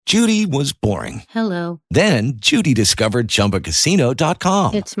Judy was boring. Hello. Then Judy discovered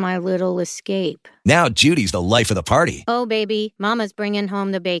ChumbaCasino.com. It's my little escape. Now Judy's the life of the party. Oh, baby, mama's bringing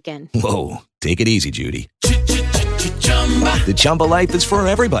home the bacon. Whoa, take it easy, Judy. The Chumba life is for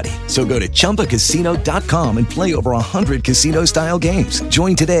everybody. So go to ChumbaCasino.com and play over 100 casino-style games.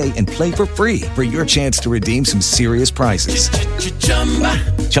 Join today and play for free for your chance to redeem some serious prizes.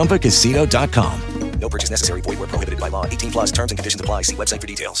 ChumbaCasino.com. No purchase necessary. Void where prohibited by law. 18 plus terms and conditions apply. See website for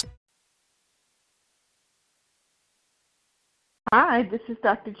details. Hi, this is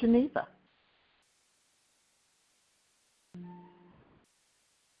Dr. Geneva.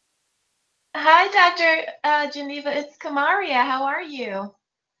 Hi, Dr. Geneva. It's Kamaria. How are you?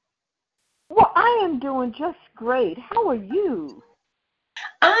 Well, I am doing just great. How are you?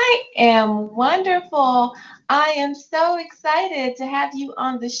 I am wonderful. I am so excited to have you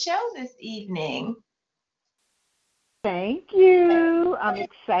on the show this evening. Thank you. I'm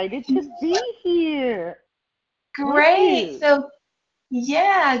excited to be here. Great. Great.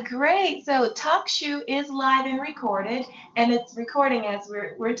 So TalkShoe is live and recorded, and it's recording as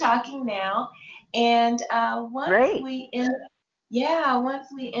we're talking now. And once we end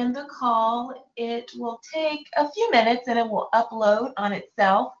the call, it will take a few minutes and it will upload on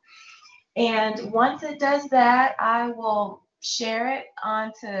itself. And once it does that, I will share it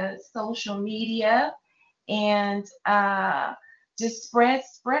onto social media and just spread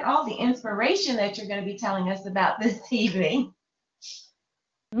all the inspiration that you're going to be telling us about this evening.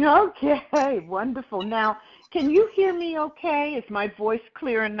 Okay, wonderful. Now, can you hear me okay? Is my voice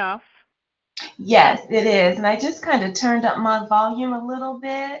clear enough? Yes, it is. And I just kind of turned up my volume a little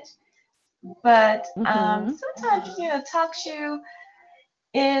bit. But sometimes, TalkShoe,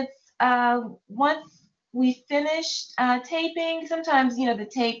 it's once we finish taping, sometimes, the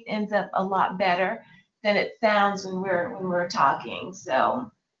tape ends up a lot better than it sounds when we're talking.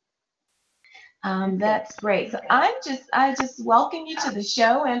 So that's great. So I just welcome you to the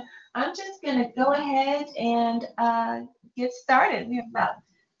show, and I'm just going to go ahead and get started. We're about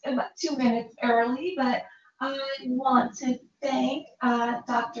 2 minutes early, but I want to thank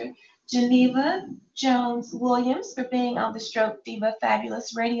Dr. Geneva Jones-Williams for being on the Stroke Diva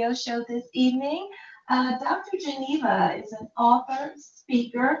Fabulous radio show this evening. Dr. Geneva is an author,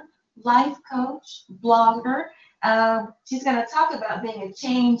 speaker, life coach, blogger. She's going to talk about being a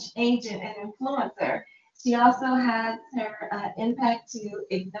change agent and influencer. She also has her Impact to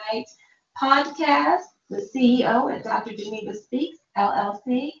Ignite podcast, the CEO at Dr. Geneva Speaks,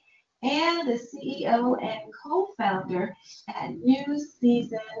 LLC, and the CEO and co-founder at New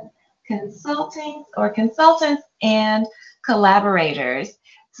Season Consultants and Collaborators.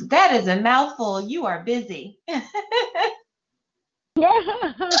 So that is a mouthful. You are busy.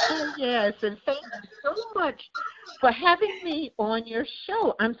 Yes, and thank you so much for having me on your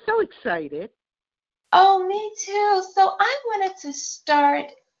show. I'm so excited. Oh, me too. So I wanted to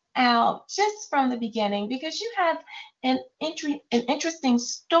start out just from the beginning because you have an interesting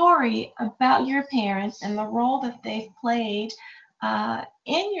story about your parents and the role that they've played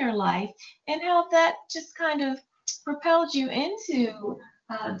in your life and how that just kind of propelled you into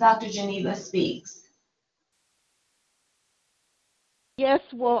Dr. Geneva Speaks. Yes,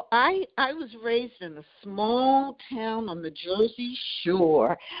 well, I was raised in a small town on the Jersey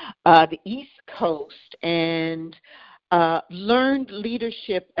Shore, the East Coast, and learned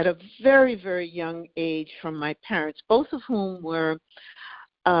leadership at a very, very young age from my parents, both of whom were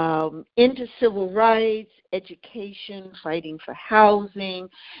into civil rights, education, fighting for housing,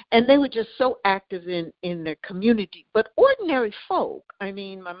 and they were just so active in their community. But ordinary folk, I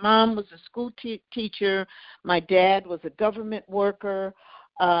mean, my mom was a school teacher, my dad was a government worker.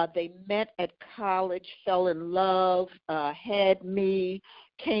 They met at college, fell in love, had me,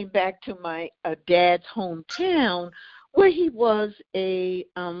 came back to my dad's hometown, where he was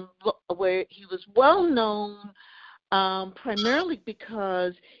well known. Primarily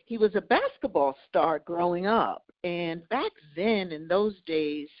because he was a basketball star growing up. And back then, in those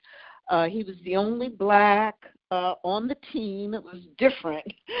days, he was the only black on the team. It was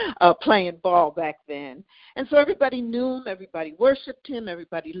different playing ball back then. And so everybody knew him, everybody worshiped him,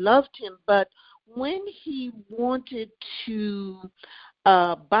 everybody loved him. But when he wanted to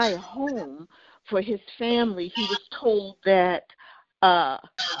buy a home for his family, he was told that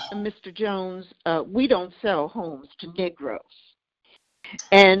Mr. Jones, we don't sell homes to Negroes.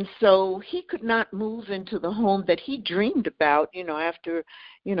 And so he could not move into the home that he dreamed about, after,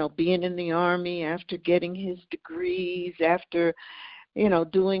 being in the Army, after getting his degrees, after,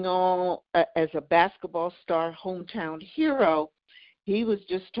 doing all as a basketball star, hometown hero. He was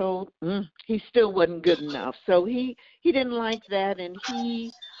just told he still wasn't good enough. So he didn't like that, and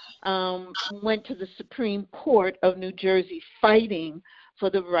he went to the Supreme Court of New Jersey fighting for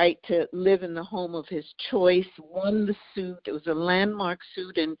the right to live in the home of his choice, won the suit. It was a landmark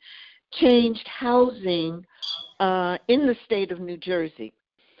suit and changed housing in the state of New Jersey.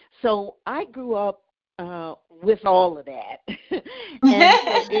 So I grew up with all of that.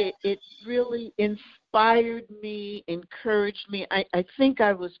 And so it really inspired me, encouraged me. I think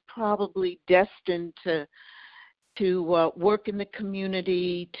I was probably destined to work in the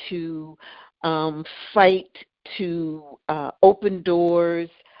community, to fight, to open doors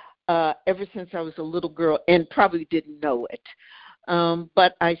ever since I was a little girl, and probably didn't know it.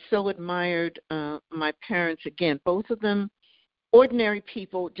 But I so admired my parents, again, both of them ordinary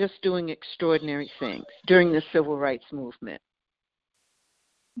people just doing extraordinary things during the Civil Rights Movement.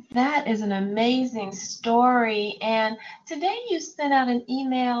 That is an amazing story. And today you sent out an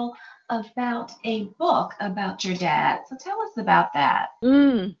email about a book about your dad. So tell us about that.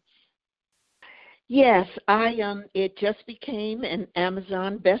 Yes, it just became an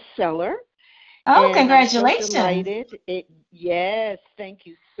Amazon bestseller. Oh, And congratulations. I'm so delighted. Yes, thank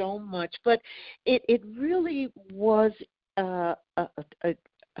you so much. But it really was a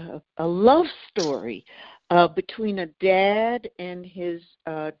love story between a dad and his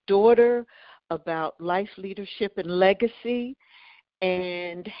daughter about life, leadership, and legacy,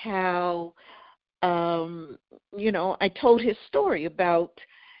 and how, I told his story about,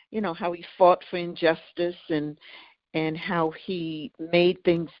 how he fought for injustice and how he made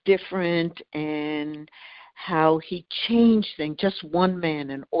things different and how he changed things. Just one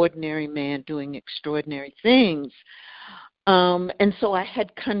man, an ordinary man doing extraordinary things. And so I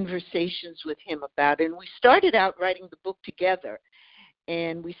had conversations with him about it. And we started out writing the book together.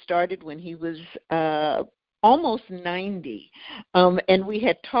 And we started when he was almost 90. And we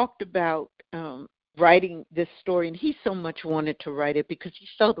had talked about writing this story. And he so much wanted to write it because he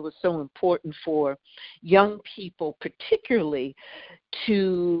felt it was so important for young people, particularly,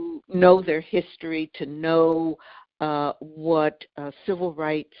 to know their history, to know what civil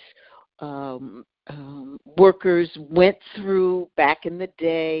rights workers went through back in the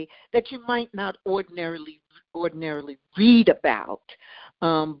day that you might not ordinarily read about,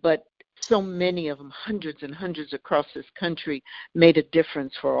 but so many of them, hundreds and hundreds across this country, made a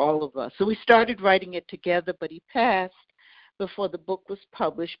difference for all of us. So we started writing it together, but he passed before the book was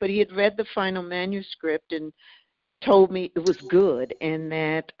published. But he had read the final manuscript and told me it was good and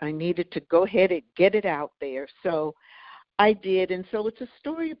that I needed to go ahead and get it out there. So I did, and so it's a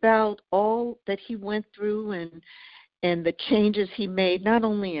story about all that he went through and the changes he made, not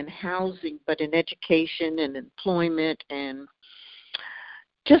only in housing, but in education and employment and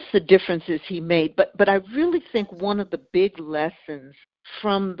just the differences he made. But I really think one of the big lessons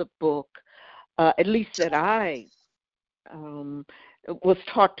from the book, at least that I was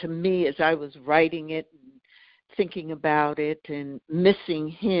taught to me as I was writing it, and thinking about it, and missing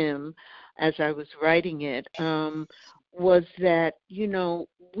him as I was writing it, was that,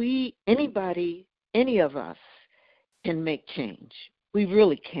 any of us can make change. We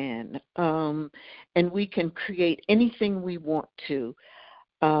really can. And we can create anything we want to.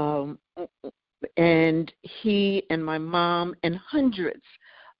 And he and my mom and hundreds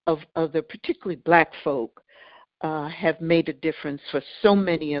of other, particularly black folk, have made a difference for so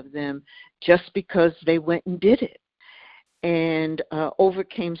many of them just because they went and did it. And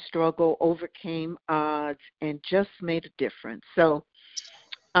overcame struggle, overcame odds, and just made a difference. So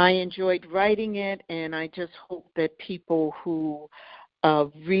I enjoyed writing it, and I just hope that people who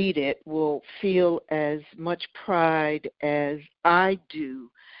read it will feel as much pride as I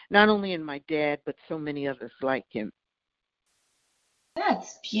do, not only in my dad, but so many others like him.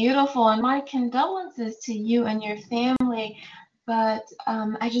 That's beautiful, and my condolences to you and your family. But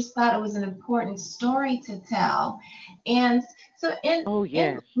I just thought it was an important story to tell. And so, in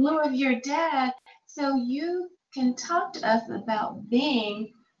lieu of your dad, so you can talk to us about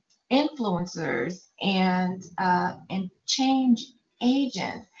being influencers and change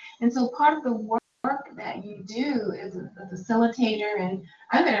agents. And so, part of the work that you do as a facilitator, and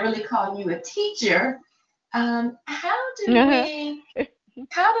I'm going to really call you a teacher. How do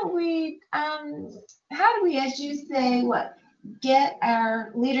we, as you say, get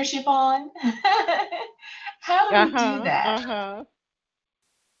our leadership on? How do we do that?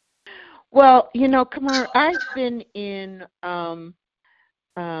 Well, Kamar, I've been in the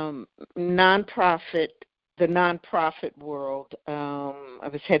nonprofit world. I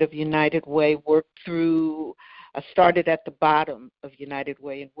was head of United Way, I started at the bottom of United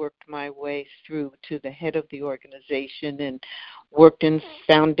Way and worked my way through to the head of the organization and worked in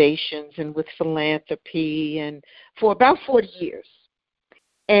foundations and with philanthropy and for about 40 years.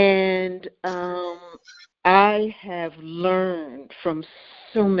 And I have learned from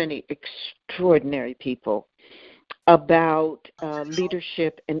so many extraordinary people about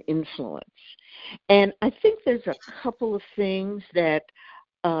leadership and influence. And I think there's a couple of things that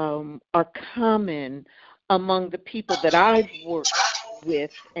are common among the people that I've worked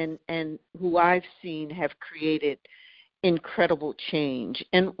with and who I've seen have created incredible change.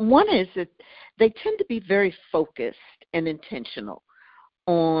 And one is that they tend to be very focused and intentional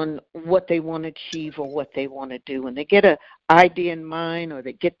on what they want to achieve or what they want to do. And they get an idea in mind, or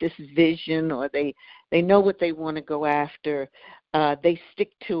they get this vision, or they know what they want to go after. They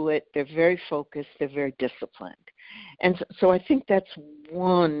stick to it. They're very focused. They're very disciplined. And so I think that's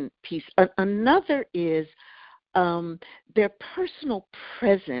one piece. Another is their personal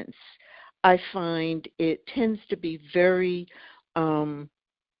presence. I find it tends to be very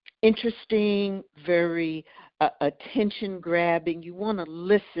interesting, very attention grabbing. You want to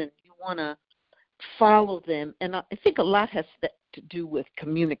listen. You want to follow them. And I think a lot has to do with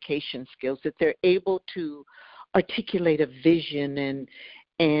communication skills, that they're able to articulate a vision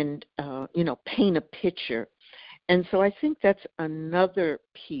and paint a picture. And so I think that's another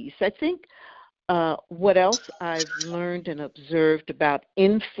piece. I think what else I've learned and observed about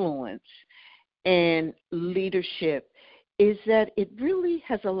influence and leadership is that it really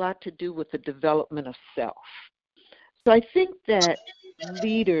has a lot to do with the development of self. So I think that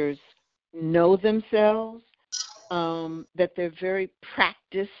leaders know themselves, that they're very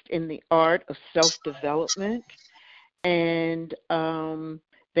practiced in the art of self-development, and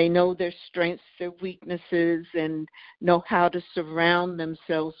they know their strengths, their weaknesses, and know how to surround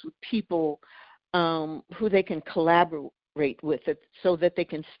themselves with people who they can collaborate with it so that they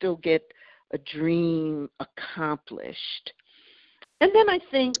can still get a dream accomplished. And then I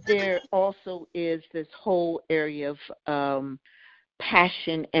think there also is this whole area of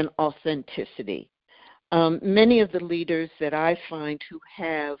passion and authenticity. Many of the leaders that I find who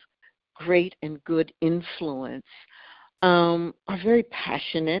have great and good influence are very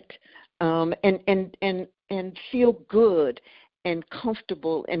passionate and feel good and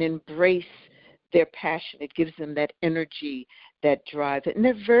comfortable and embrace their passion. It gives them that energy, that drive, and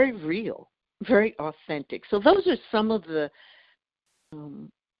they're very real, very authentic. So those are some of the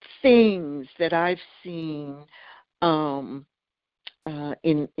things that I've seen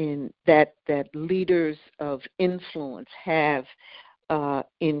in that leaders of influence have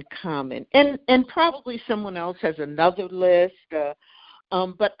in common, and probably someone else has another list,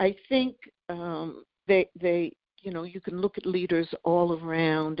 but I think they you can look at leaders all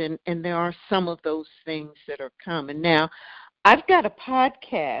around, and there are some of those things that are common. Now, I've got a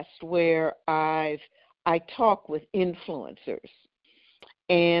podcast where I talk with influencers,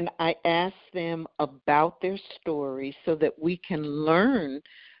 and I ask them about their stories so that we can learn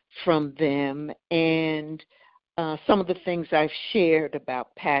from them, and some of the things I've shared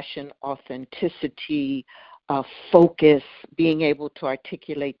about passion, authenticity, focus, being able to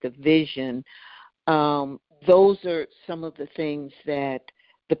articulate the vision. Those are some of the things that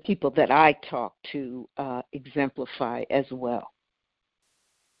the people that I talk to exemplify as well.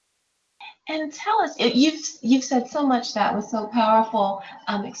 And tell us, you've said so much that was so powerful,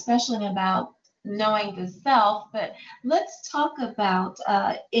 especially about knowing the self. But let's talk about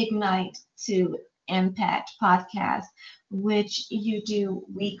Ignite to Impact podcast, which you do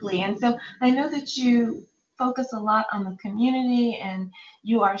weekly. And so I know that you focus a lot on the community, and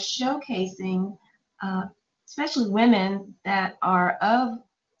you are showcasing, especially women that are of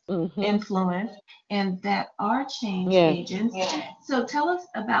influence and that are change agents. So tell us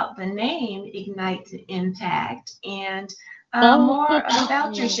about the name Ignite to Impact and more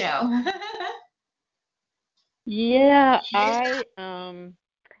about your show.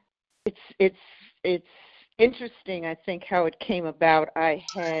 It's interesting, I think, how it came about.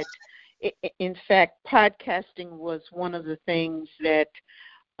 In fact, podcasting was one of the things that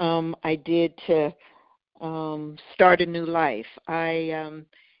I did to start a new life. I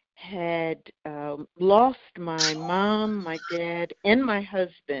had lost my mom, my dad, and my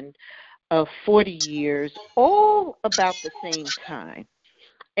husband of 40 years, all about the same time.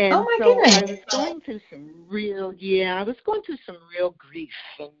 And oh my so goodness. I was going through some real grief,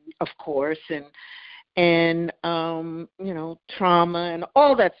 and, of course, and trauma and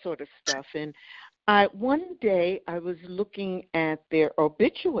all that sort of stuff. And one day I was looking at their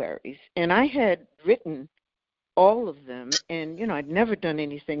obituaries, and I had written all of them, and I'd never done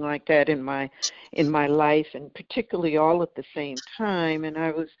anything like that in my life, and particularly all at the same time. And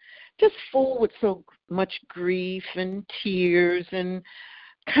I was just full with so much grief and tears and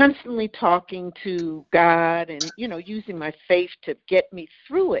constantly talking to God and, using my faith to get me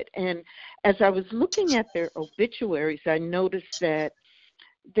through it. And as I was looking at their obituaries, I noticed that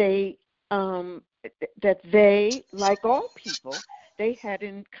they, like all people, they had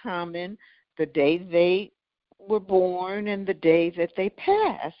in common the day they were born and the day that they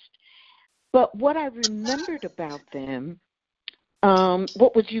passed. But what I remembered about them,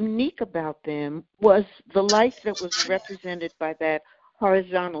 what was unique about them, was the life that was represented by that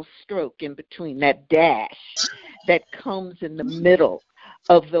horizontal stroke in between, that dash that comes in the middle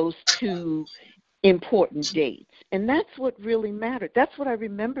of those two important dates. And that's what really mattered. That's what I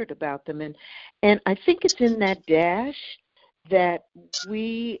remembered about them. And I think it's in that dash that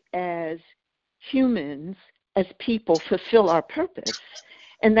we as humans, as people, fulfill our purpose.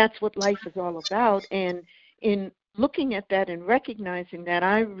 And that's what life is all about. And in looking at that and recognizing that,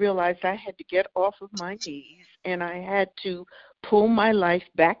 I realized I had to get off of my knees and I had to pull my life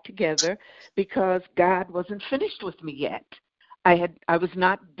back together because God wasn't finished with me yet. I was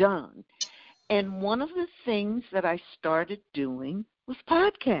not done. And one of the things that I started doing was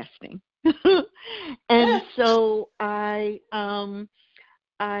podcasting. And so it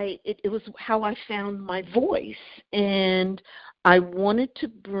was how I found my voice. And I wanted to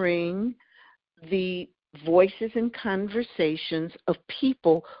bring the voices and conversations of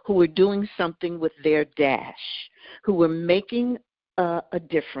people who were doing something with their dash, who were making a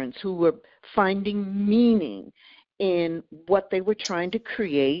difference, who were finding meaning in what they were trying to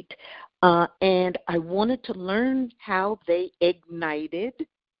create. And I wanted to learn how they ignited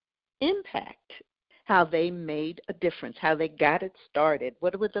impact, how they made a difference, how they got it started,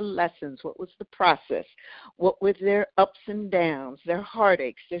 what were the lessons, what was the process, what were their ups and downs, their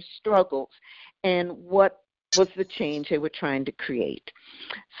heartaches, their struggles, and what was the change they were trying to create.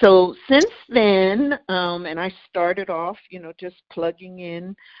 So since then, and I started off, just plugging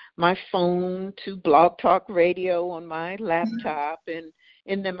in my phone to Blog Talk Radio on my laptop. And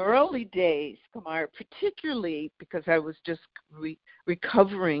in them early days, Kamara, particularly because I was just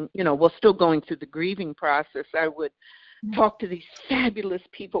recovering, still going through the grieving process, I would talk to these fabulous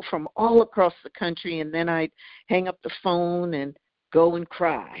people from all across the country, and then I'd hang up the phone and go and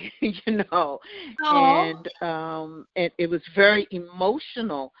cry, Aww. And it was very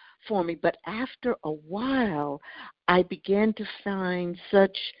emotional for me. But after a while, I began to find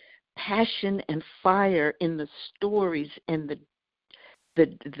such passion and fire in the stories and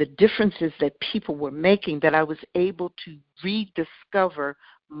the differences that people were making that I was able to rediscover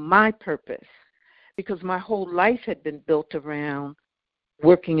my purpose, because my whole life had been built around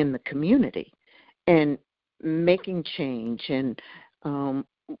working in the community and making change and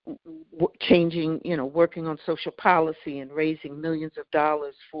changing, working on social policy and raising millions of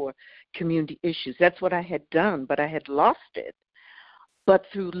dollars for community issues. That's what I had done, but I had lost it. But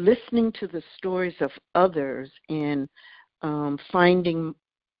through listening to the stories of others and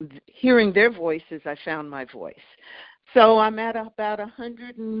hearing their voices, I found my voice. So I'm at about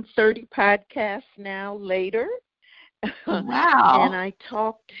 130 podcasts now later. Wow. And I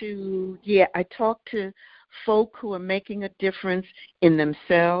talk to folk who are making a difference in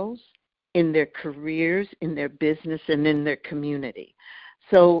themselves, in their careers, in their business, and in their community.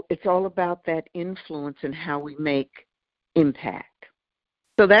 So it's all about that influence and how we make impact.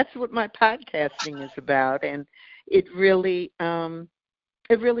 So that's what my podcasting is about, and it really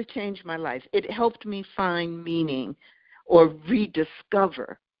changed my life. It helped me find meaning or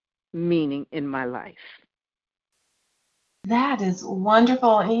rediscover meaning in my life. That is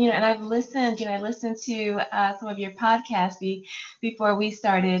wonderful. And I've listened, I listened to some of your podcasts before we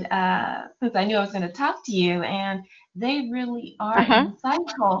started, since I knew I was going to talk to you, and they really are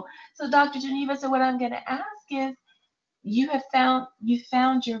insightful. So Dr. Geneva, so what I'm going to ask is, you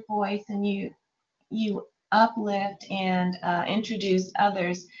found your voice, and you uplift and introduce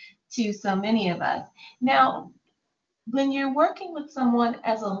others to so many of us. Now, when you're working with someone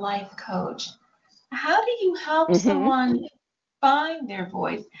as a life coach, how do you help someone find their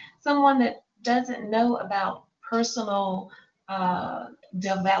voice? Someone that doesn't know about personal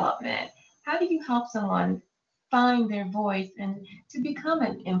development. How do you help someone find their voice and to become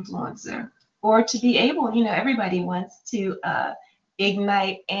an influencer, or to be able, everybody wants to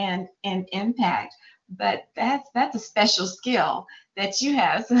ignite and impact, but that's a special skill that you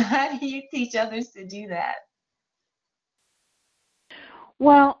have. So how do you teach others to do that?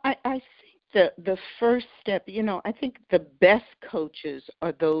 Well, I think the first step, I think the best coaches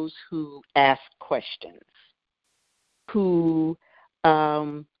are those who ask questions, who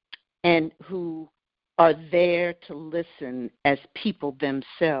and who are there to listen as people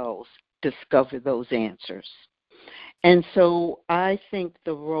themselves discover those answers. And so I think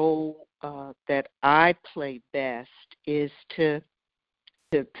the role that I play best is to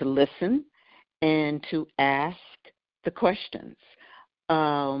listen and to ask the questions,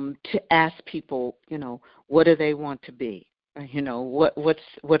 to ask people, what do they want to be?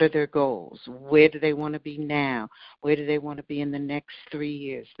 What are their goals? Where do they want to be now? Where do they want to be in the next 3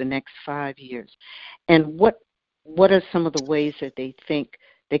 years, the next 5 years? And what are some of the ways that they think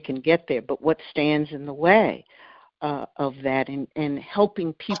they can get there? But what stands in the way of that, and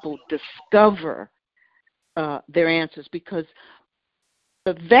helping people discover their answers, because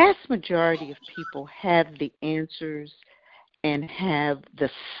the vast majority of people have the answers and have the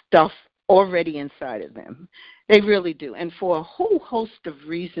stuff already inside of them. They really do. And for a whole host of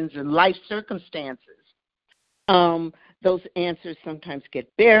reasons and life circumstances, those answers sometimes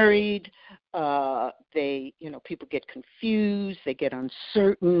get buried. People get confused. They get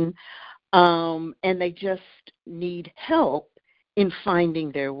uncertain. And they just need help in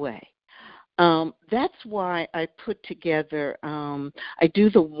finding their way. That's why I put together, I do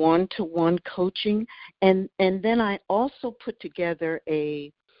the one-to-one coaching, and then I also put together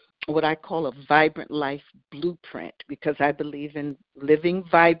what I call a vibrant life blueprint, because I believe in living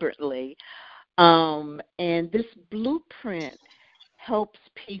vibrantly. And this blueprint helps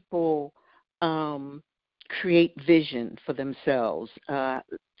people create vision for themselves,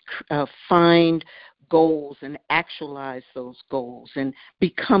 find goals and actualize those goals, and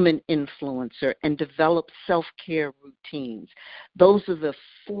become an influencer and develop self-care routines. Those are the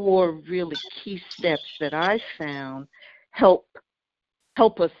 4 really key steps that I found help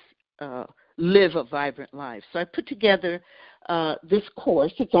us live a vibrant life. So I put together this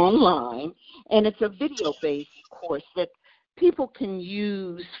course. It's online, and it's a video-based course that people can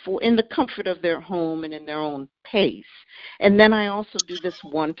use in the comfort of their home and in their own pace. And then I also do this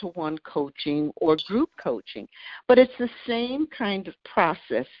one-to-one coaching or group coaching. But it's the same kind of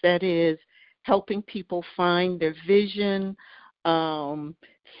process, that is, helping people find their vision,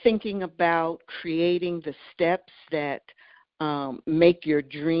 thinking about creating the steps that make your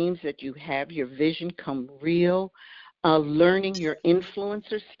dreams that you have, your vision, come real. Learning your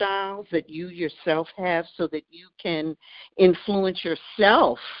influencer styles that you yourself have, so that you can influence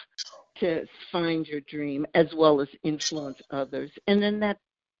yourself to find your dream as well as influence others. And then that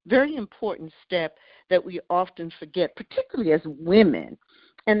very important step that we often forget, particularly as women,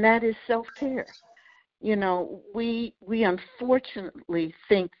 and that is self-care. We unfortunately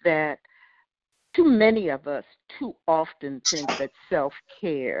think that too many of us too often think that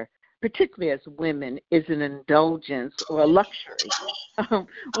self-care, particularly as women, is an indulgence or a luxury,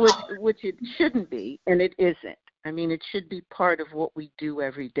 which it shouldn't be, and it isn't. I mean, it should be part of what we do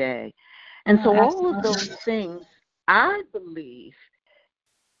every day. And so all of those things, I believe,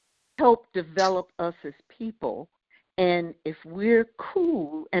 help develop us as people. And if we're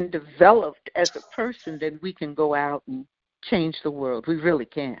cool and developed as a person, then we can go out and change the world. We really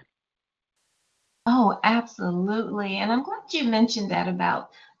can. Oh, absolutely. And I'm glad you mentioned that about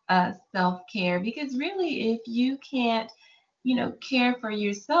self-care, because really, if you can't, care for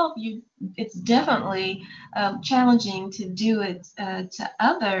yourself, it's definitely challenging to do it to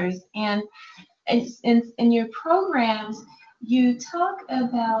others. And in your programs, you talk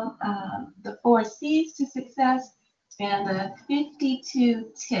about the 4 C's to success and the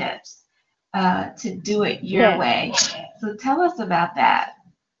 52 tips to do it your Yes. way. So tell us about that.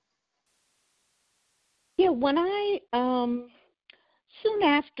 Yeah, when I soon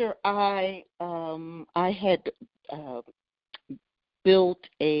after I had built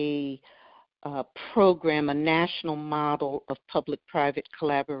a program, a national model of public-private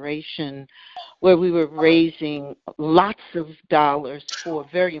collaboration, where we were raising lots of dollars for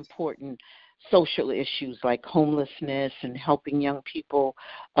very important social issues like homelessness and helping young people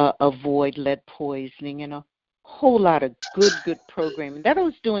avoid lead poisoning, and a whole lot of good programming that I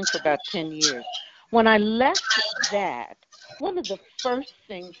was doing for about 10 years. When I left that, one of the first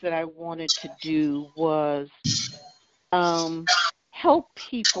things that I wanted to do was help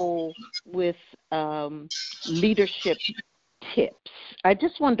people with leadership tips. I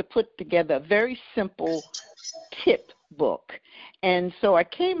just wanted to put together a very simple tip book. And so I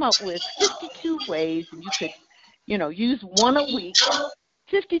came up with 52 ways, and you could, use one a week,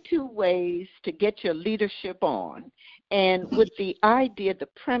 52 ways to get your leadership on. And with the idea, the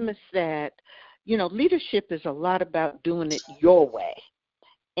premise that, leadership is a lot about doing it your way.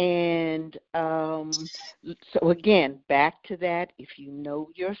 And so again, back to that, if you know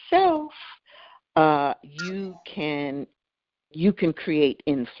yourself, you can create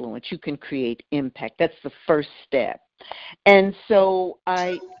influence, you can create impact. That's the first step. And so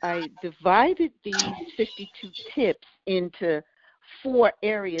I divided these 52 tips into 4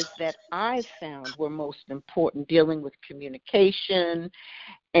 areas that I found were most important, dealing with communication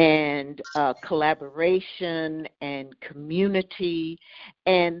and collaboration and community.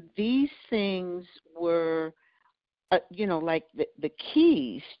 And these things were, like the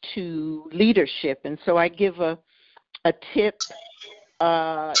keys to leadership. And so I give a tip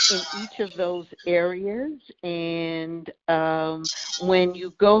in each of those areas. And when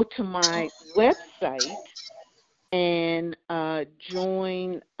you go to my website and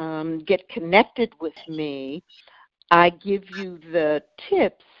get connected with me, I give you the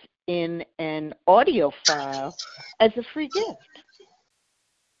tips in an audio file as a free gift.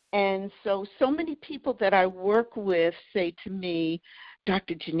 And so many people that I work with say to me,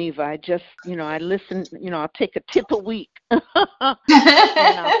 Dr. Geneva, I listen, I'll take a tip a week and I'll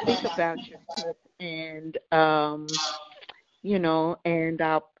think about your tip and, and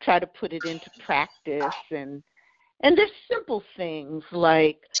I'll try to put it into practice. And there's simple things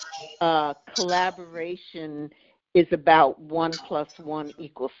like collaboration is about 1 + 1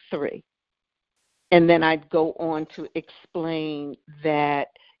 = 3. And then I'd go on to explain that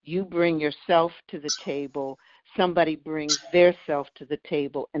you bring yourself to the table, somebody brings their self to the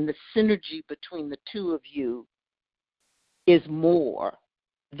table, and the synergy between the two of you is more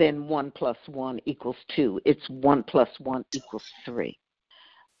than 1 + 1 = 2. It's 1 + 1 = 3.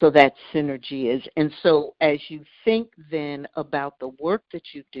 So that synergy is. And so as you think then about the work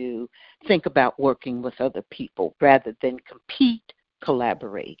that you do, think about working with other people rather than compete,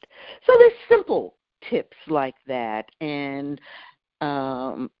 collaborate. So there's simple tips like that. And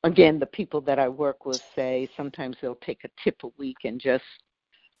again, the people that I work with say sometimes they'll take a tip a week and just,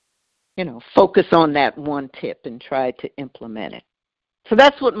 focus on that one tip and try to implement it. So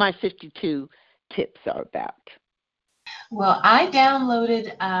that's what my 52 tips are about. Well, I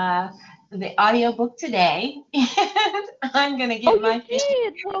downloaded the audiobook today, and I'm going to get my 50.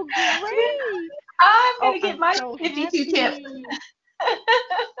 Did? Well, great. I'm going to get I'm my so 52 happy. tips.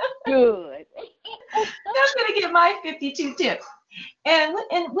 Good. I'm going to get my 52 tips. And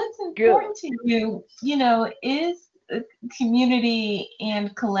what's important to you, is community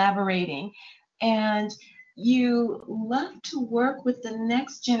and collaborating. And you love to work with the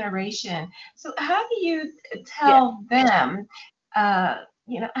next generation. So how do you tell them,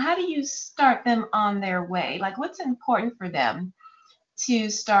 how do you start them on their way? Like, what's important for them to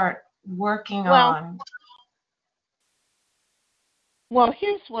start working on? Well,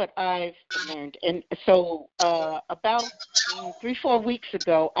 here's what I've learned. And so about 3-4 weeks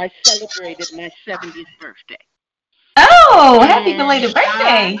ago, I celebrated my 70th birthday. Oh, happy belated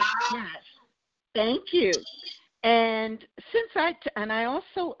birthday. Yes, thank you. And I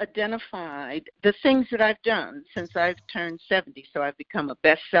also identified the things that I've done since I've turned 70. So I've become a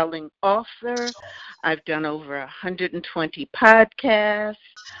best-selling author. I've done over 120 podcasts.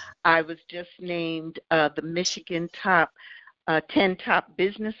 I was just named the Michigan 10 top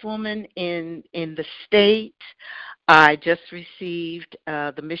businesswoman in the state. I just received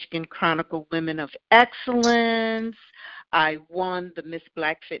the Michigan Chronicle Women of Excellence. I won the Miss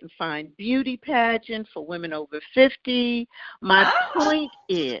Black Fit and Fine Beauty pageant for women over 50. My point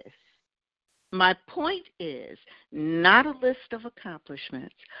is not a list of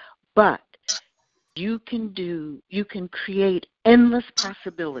accomplishments, but you can create endless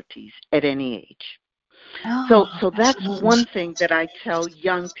possibilities at any age. So that's one thing that I tell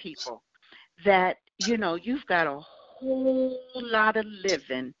young people, that, you've got a whole lot of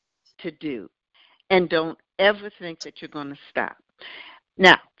living to do, and don't ever think that you're going to stop.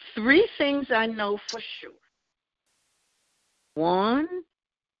 Now, 3 things I know for sure. 1,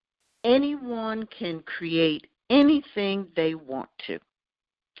 anyone can create anything they want to.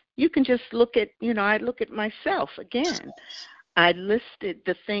 You can just look at, I look at myself again. I listed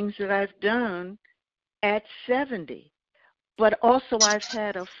the things that I've done at 70, but also I've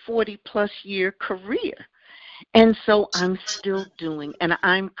had a 40-plus year career. And so I'm still doing, and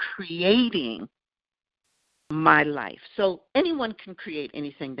I'm creating my life. So anyone can create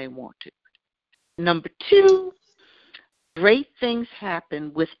anything they want to. Number 2, great things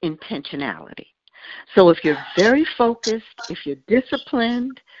happen with intentionality. So if you're very focused, if you're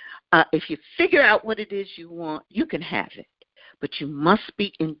disciplined, if you figure out what it is you want, you can have it. But you must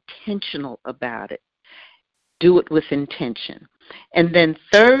be intentional about it. Do it with intention. And then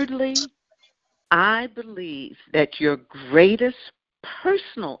thirdly, I believe that your greatest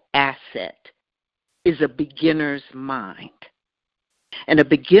personal asset is a beginner's mind. And a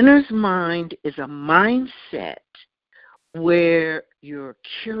beginner's mind is a mindset where you're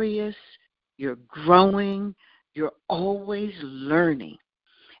curious, you're growing, You're always learning.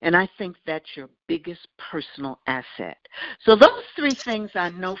 And I think that's your biggest personal asset. So those three things I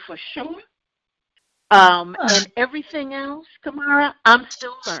know for sure. And everything else, Kamara, I'm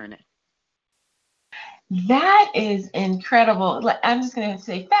still learning. That is incredible. I'm just going to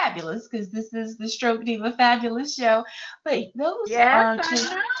say fabulous because this is the Stroke Diva Fabulous show. But those Yes, are I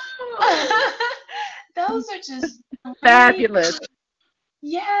just know. those are just three, Fabulous.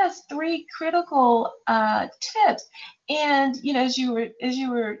 yes, three critical tips. And as you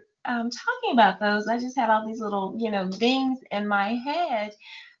were talking about those, I just had all these little dings in my head.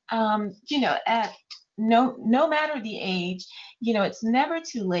 At no matter the age, it's never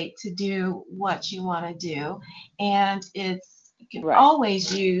too late to do what you want to do. And you can Right.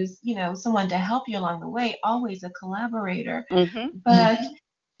 always use, someone to help you along the way, always a collaborator. Mhm. But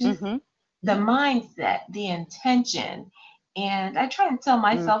just Mhm. the mindset, the intention. And I try and tell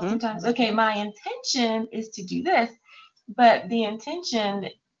myself Mhm. sometimes, okay, my intention is to do this, but the intention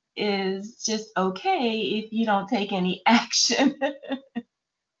is just okay if you don't take any action.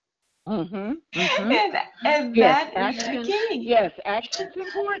 Mhm. Mhm. And Yes, that is the action. key. Yes, action's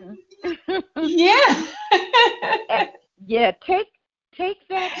important. Yeah. A- yeah, take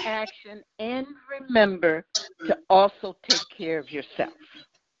that action and remember to also take care of yourself.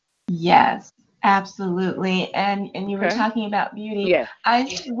 Yes, absolutely. And you were Okay? talking about beauty. Yes. I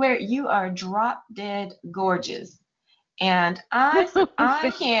swear you are drop dead gorgeous. And I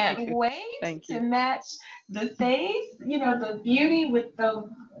Thank can't you. wait Thank to you. match the face, the beauty with the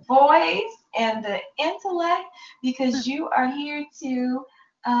voice and the intellect, because you are here to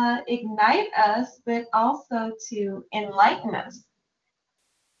ignite us, but also to enlighten us.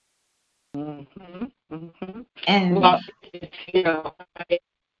 Mhm. Mhm. And Well,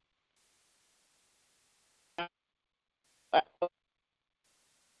 I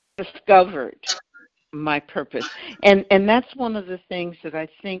discovered my purpose, and that's one of the things that I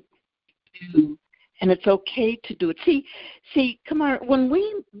think do, and it's okay to do it. See, come on, when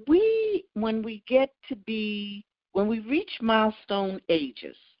we get to be when we reach milestone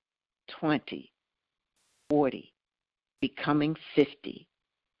ages, 20, 40, becoming 50,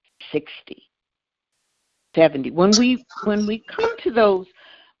 60, 70. When we come to those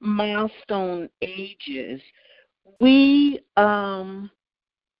milestone ages, we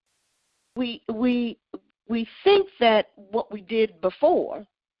we we we think that what we did before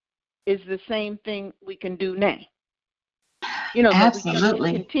is the same thing we can do now. That we can just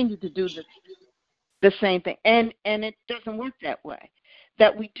absolutely. continue to do the same thing, and it doesn't work that way.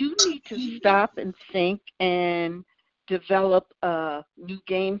 That we do need to stop and think and develop new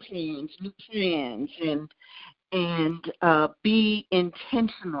game plans, new plans, and be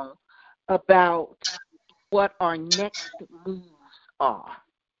intentional about what our next moves are.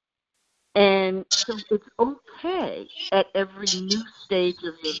 And so it's okay at every new stage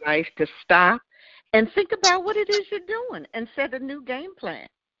of your life to stop and think about what it is you're doing and set a new game plan.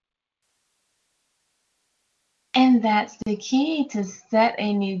 And that's the key, to set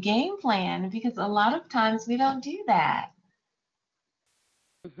a new game plan, because a lot of times we don't do that.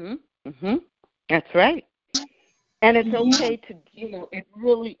 Mhm. Mhm. That's right. And it's Yeah. okay to, it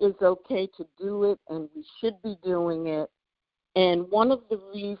really is okay to do it, and we should be doing it. And one of the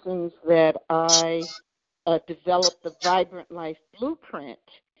reasons that I developed the Vibrant Life Blueprint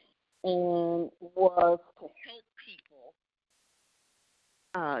and was to help people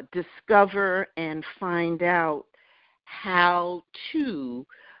discover and find out how to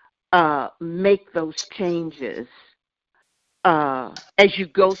make those changes as you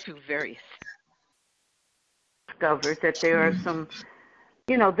go through various discovered that there are some,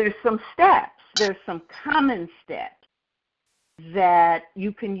 there's some steps, there's some common steps that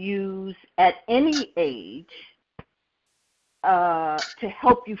you can use at any age to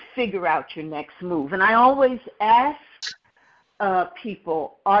help you figure out your next move. And I always ask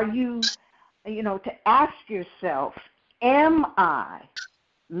people, are you, to ask yourself, am I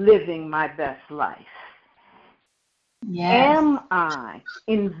living my best life? Yes. Am I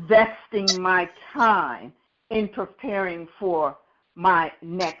investing my time in preparing for my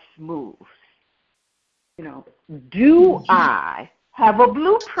next moves? Do I have a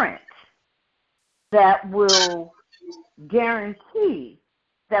blueprint that will guarantee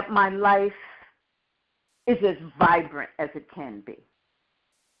that my life is as vibrant as it can be?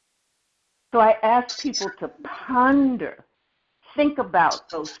 So I ask people to ponder, think about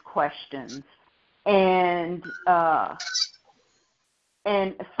those questions, and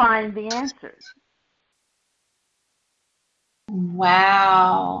find the answers.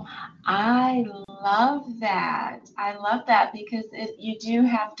 Wow. I love that. I love that because you do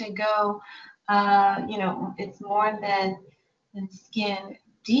have to go it's more than skin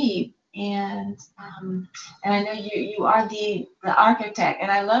deep. And I know you are the architect, and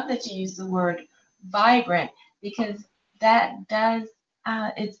I love that you use the word vibrant because that does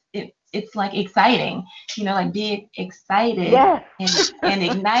it's like exciting, like be excited Yes. and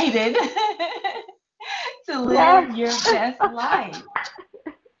ignited to Yes. live your best life.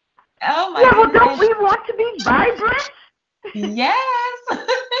 Oh my Yeah, well, goodness. don't we want to be vibrant? Yes.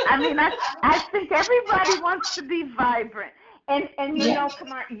 I mean, I think everybody wants to be vibrant, and Yes.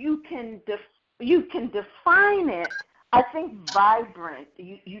 come on, you can define it. I think vibrant.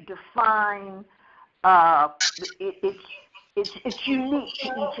 You define it's unique to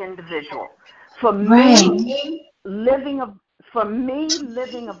each individual. For me, Right. living a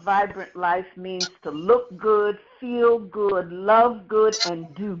living a vibrant life means to look good, feel good, love good,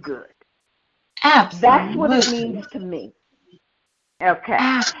 and do good. That's what it means Absolutely. to me. Okay.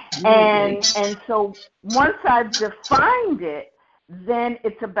 Absolutely. And so once I've defined it, then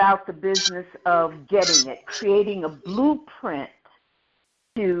it's about the business of getting it, creating a blueprint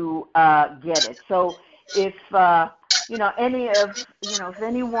to get it. So if any of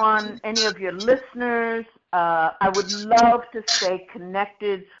your listeners, I would love to stay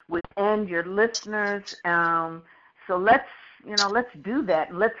connected with your listeners. So let's do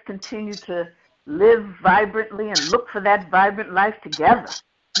that. Let's continue to live vibrantly and look for that vibrant life together.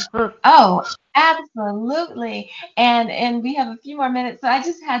 Oh, absolutely. And we have a few more minutes, so I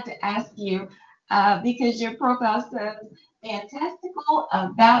just had to ask you because your profile says fantastical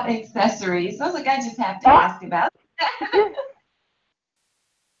about accessories. So I was like, I just have to ask about that.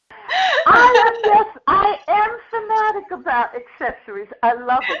 I am fanatic about accessories. I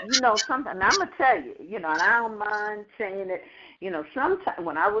love it. Something, I'm going to tell you, and I don't mind saying it, sometimes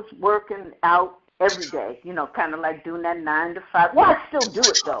when I was working out every day, kind of like doing that 9 to 5. Well, I still do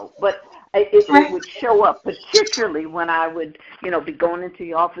it though, but it Right. would show up, particularly when I would, be going into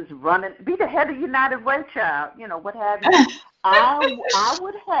the office, running, be the head of United Way, child, what have you. I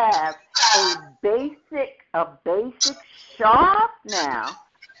would have a basic sharp now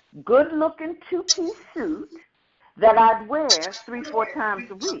good-looking two-piece suit that I'd wear 3-4 times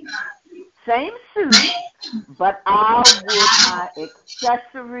a week. Same suit, but my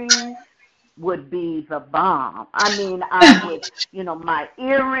accessories would be the bomb. I mean, I would, my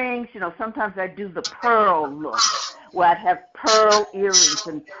earrings, sometimes I do the pearl look, where I'd have pearl earrings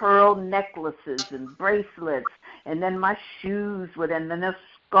and pearl necklaces and bracelets, and then my shoes and then a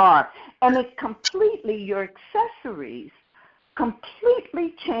scarf. And it's completely your accessories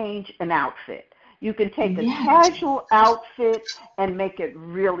completely change an outfit. You can take a Yes. casual outfit and make it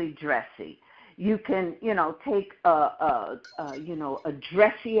really dressy. You can, take a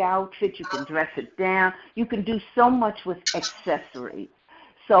dressy outfit. You can dress it down. You can do so much with accessories.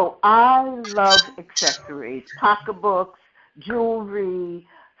 So I love accessories, pocketbooks, jewelry,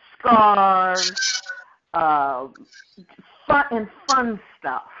 scarves, uh, fun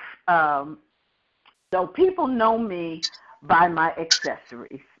stuff. Um, so people know me by my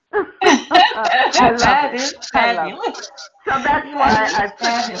accessories. I love That it. is I love it. fabulous. So that's why That is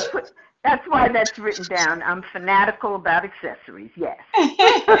fabulous. that's why that's written down. I'm fanatical about accessories. Yes.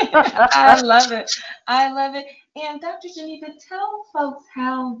 I love it. I love it. And Dr. Geneva, tell folks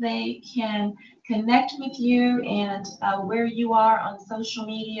how they can connect with you and where you are on social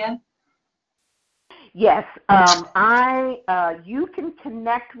media. Yes, you can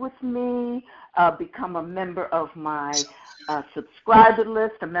connect with me, become a member of my subscriber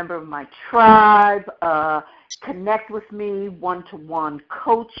list, a member of my tribe, connect with me, one-to-one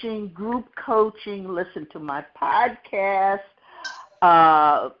coaching, group coaching, listen to my podcast,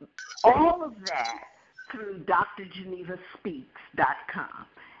 all of that through drgenevaspeaks.com.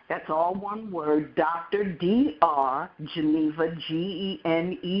 That's all one word, Dr. Dr. Geneva,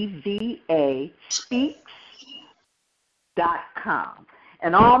 Geneva, speaks.com.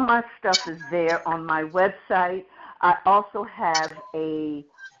 And all my stuff is there on my website. I also have a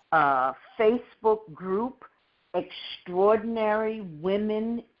Facebook group, Extraordinary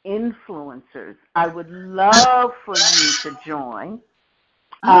Women Influencers. I would love for you to join.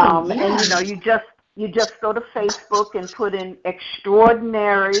 Oh, And yeah. you just go to Facebook and put in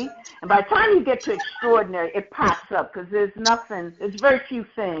extraordinary, and by the time you get to extraordinary, it pops up because there's very few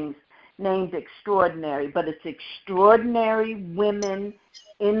things named extraordinary, but it's Extraordinary Women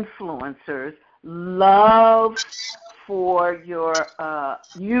Influencers. Love for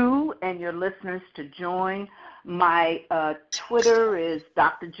you and your listeners to join. My Twitter is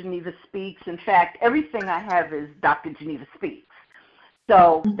Dr. Geneva Speaks. In fact, everything I have is Dr. Geneva Speaks.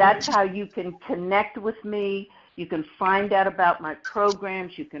 So that's how you can connect with me. You can find out about my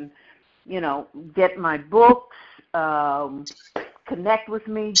programs. You can get my books, connect with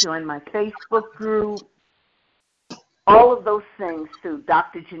me, join my Facebook group, all of those things through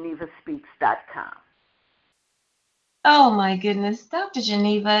drgenevaspeaks.com. Oh my goodness, Dr.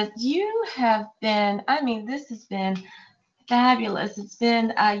 Geneva, you have been, this has been fabulous. It's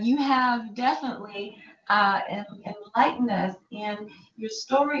been, you have definitely enlightened us, and your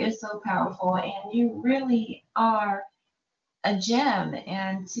story is so powerful, and you really are a gem.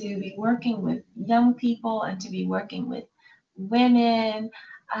 And to be working with young people and to be working with women,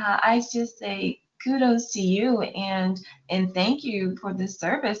 I just say kudos to you, and thank you for the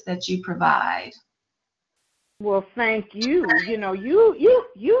service that you provide. Well, thank you.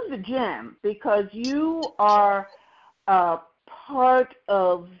 You're the gem, because you are part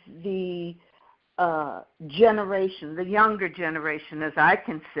of the generation, the younger generation, as I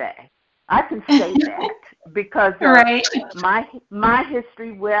can say. I can say that because of Right. my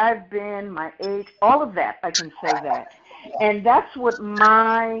history, where I've been, my age, all of that. I can say that, and that's what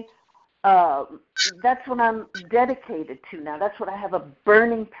that's what I'm dedicated to now. That's what I have a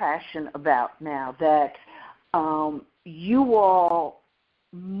burning passion about now. That you all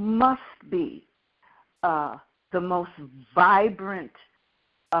must be the most vibrant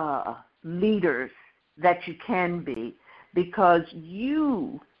leaders that you can be, because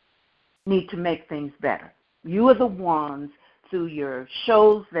you need to make things better. You are the ones, through your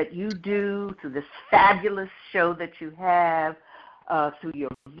shows that you do, through this fabulous show that you have, through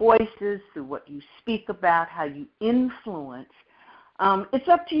your voices, through what you speak about, how you influence. It's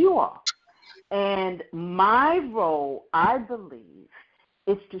up to you all. And my role, I believe,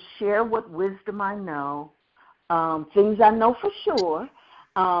 is to share what wisdom I know, things I know for sure,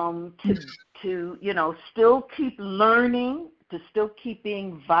 to still keep learning, to still keep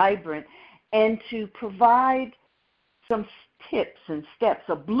being vibrant, and to provide some tips and steps,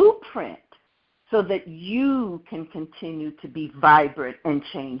 a blueprint, so that you can continue to be vibrant and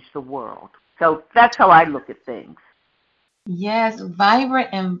change the world. So that's how I look at things. Yes, vibrant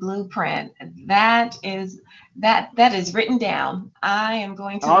and blueprint. That is written down. I am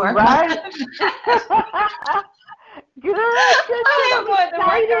going to work on that. Good. I am going to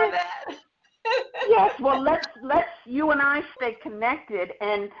work on that. Yes, well, let's you and I stay connected,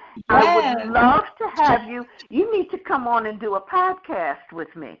 and Yes. I would love to have you. You need to come on and do a podcast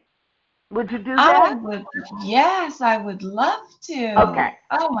with me. Would you do that? Yes, I would love to. Okay.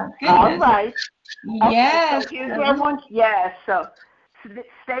 Oh my goodness. All right. Yes. Okay, so here's everyone. Yes, so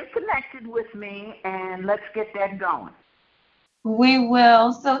stay connected with me, and let's get that going. We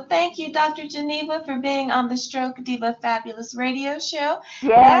will. So thank you, Dr. Geneva, for being on the Stroke Diva Fabulous Radio Show.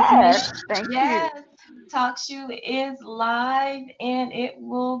 Yes, thank you. Talk Show is live, and it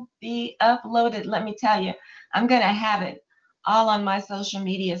will be uploaded. Let me tell you, I'm going to have it all on my social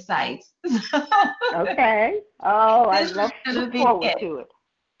media sites. Okay. Oh, I look forward to it.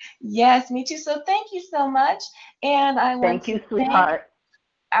 Yes, me too. So thank you so much. And I want to sweetheart.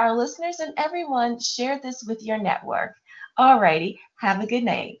 Thank our listeners and everyone. Share this with your network. All righty. Have a good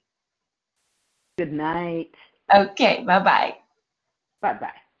night. Good night. Okay. Bye-bye.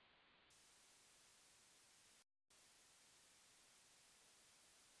 Bye-bye.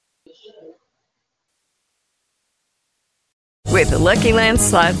 With the Lucky Land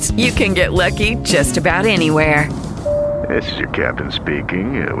Slots, you can get lucky just about anywhere. This is your captain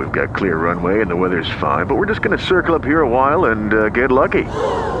speaking. We've got clear runway and the weather's fine, but we're just going to circle up here a while and get lucky.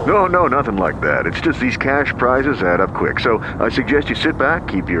 No, nothing like that. It's just these cash prizes add up quick. So I suggest you sit back,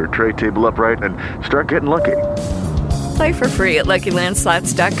 keep your tray table upright, and start getting lucky. Play for free at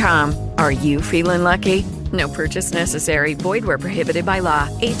LuckyLandSlots.com. Are you feeling lucky? No purchase necessary. Void where prohibited by law.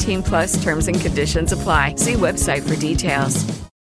 18+ terms and conditions apply. See website for details.